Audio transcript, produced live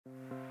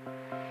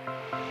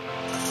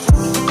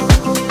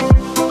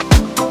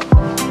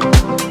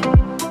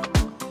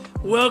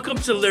Welcome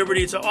to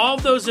Liberty to all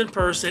those in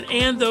person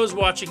and those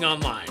watching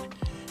online.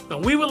 Now,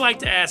 we would like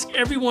to ask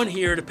everyone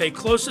here to pay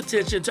close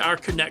attention to our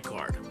Connect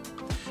card.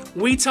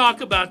 We talk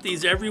about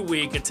these every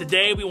week, and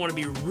today we want to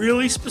be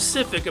really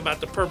specific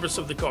about the purpose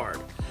of the card.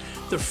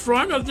 The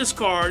front of this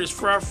card is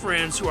for our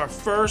friends who are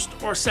first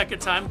or second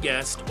time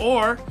guests,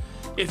 or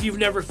if you've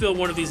never filled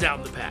one of these out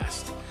in the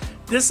past.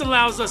 This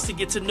allows us to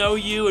get to know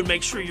you and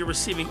make sure you're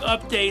receiving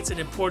updates and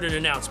important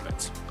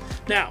announcements.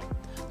 Now,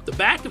 the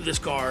back of this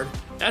card,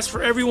 that's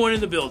for everyone in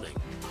the building.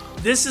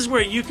 This is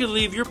where you can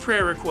leave your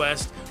prayer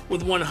request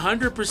with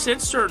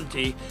 100%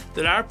 certainty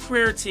that our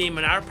prayer team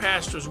and our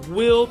pastors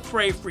will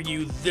pray for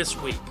you this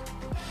week.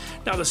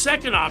 Now, the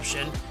second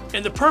option,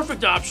 and the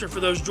perfect option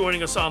for those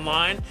joining us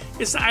online,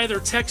 is to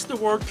either text the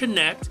word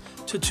CONNECT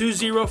to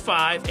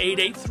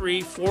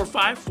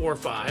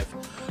 205-883-4545,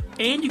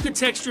 and you can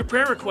text your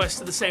prayer request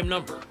to the same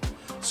number.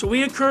 So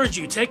we encourage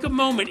you, take a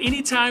moment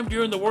anytime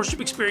during the worship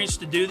experience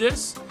to do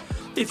this.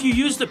 If you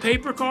use the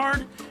paper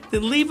card,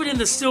 then leave it in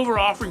the silver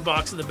offering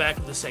box in the back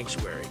of the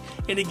sanctuary.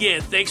 And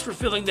again, thanks for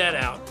filling that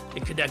out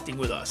and connecting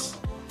with us.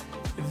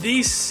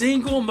 The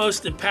single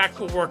most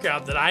impactful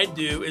workout that I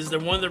do is the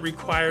one that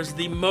requires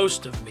the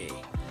most of me.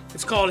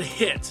 It's called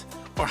HIIT,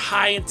 or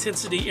High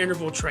Intensity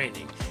Interval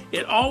Training.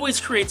 It always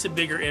creates a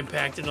bigger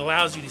impact and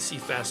allows you to see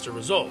faster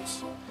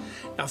results.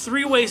 Now,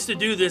 3 ways to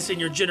do this in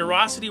your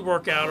generosity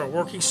workout are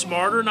working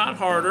smarter, not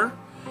harder,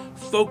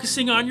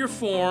 focusing on your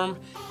form,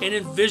 and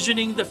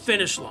envisioning the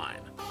finish line.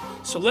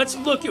 So let's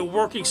look at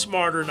working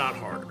smarter, not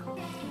harder.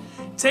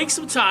 Take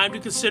some time to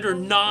consider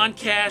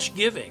non-cash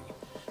giving.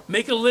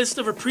 Make a list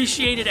of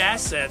appreciated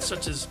assets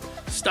such as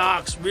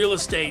stocks, real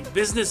estate,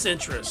 business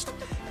interest,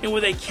 and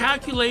with a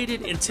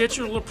calculated,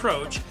 intentional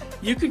approach,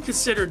 you can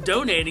consider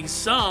donating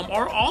some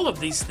or all of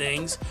these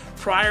things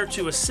prior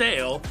to a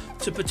sale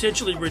to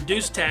potentially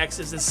reduce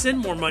taxes and send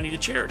more money to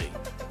charity.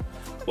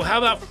 Well, how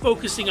about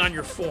focusing on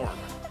your form?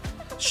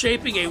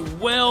 Shaping a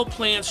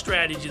well-planned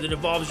strategy that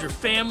involves your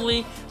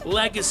family,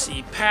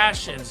 legacy,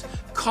 passions,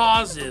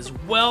 causes,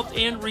 wealth,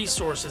 and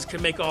resources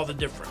can make all the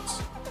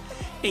difference.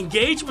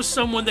 Engage with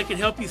someone that can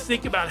help you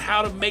think about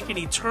how to make an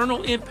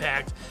eternal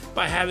impact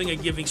by having a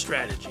giving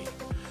strategy.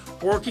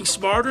 Working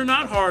smarter,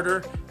 not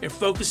harder, and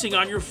focusing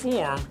on your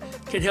form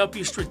can help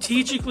you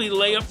strategically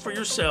lay up for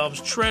yourselves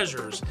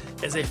treasures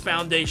as a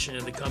foundation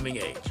in the coming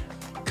age.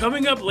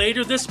 Coming up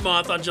later this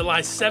month on July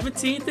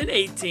 17th and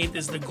 18th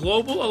is the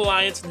Global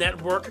Alliance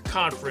Network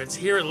Conference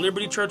here at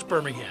Liberty Church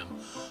Birmingham.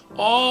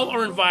 All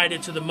are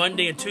invited to the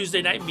Monday and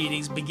Tuesday night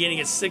meetings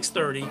beginning at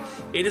 6:30.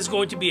 It is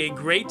going to be a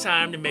great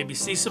time to maybe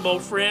see some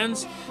old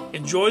friends,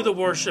 enjoy the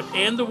worship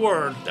and the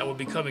word that will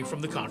be coming from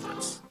the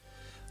conference.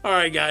 All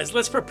right, guys,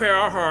 let's prepare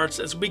our hearts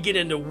as we get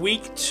into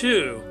week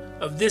 2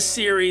 of this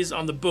series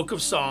on the book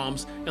of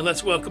Psalms, and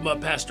let's welcome up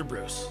Pastor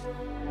Bruce.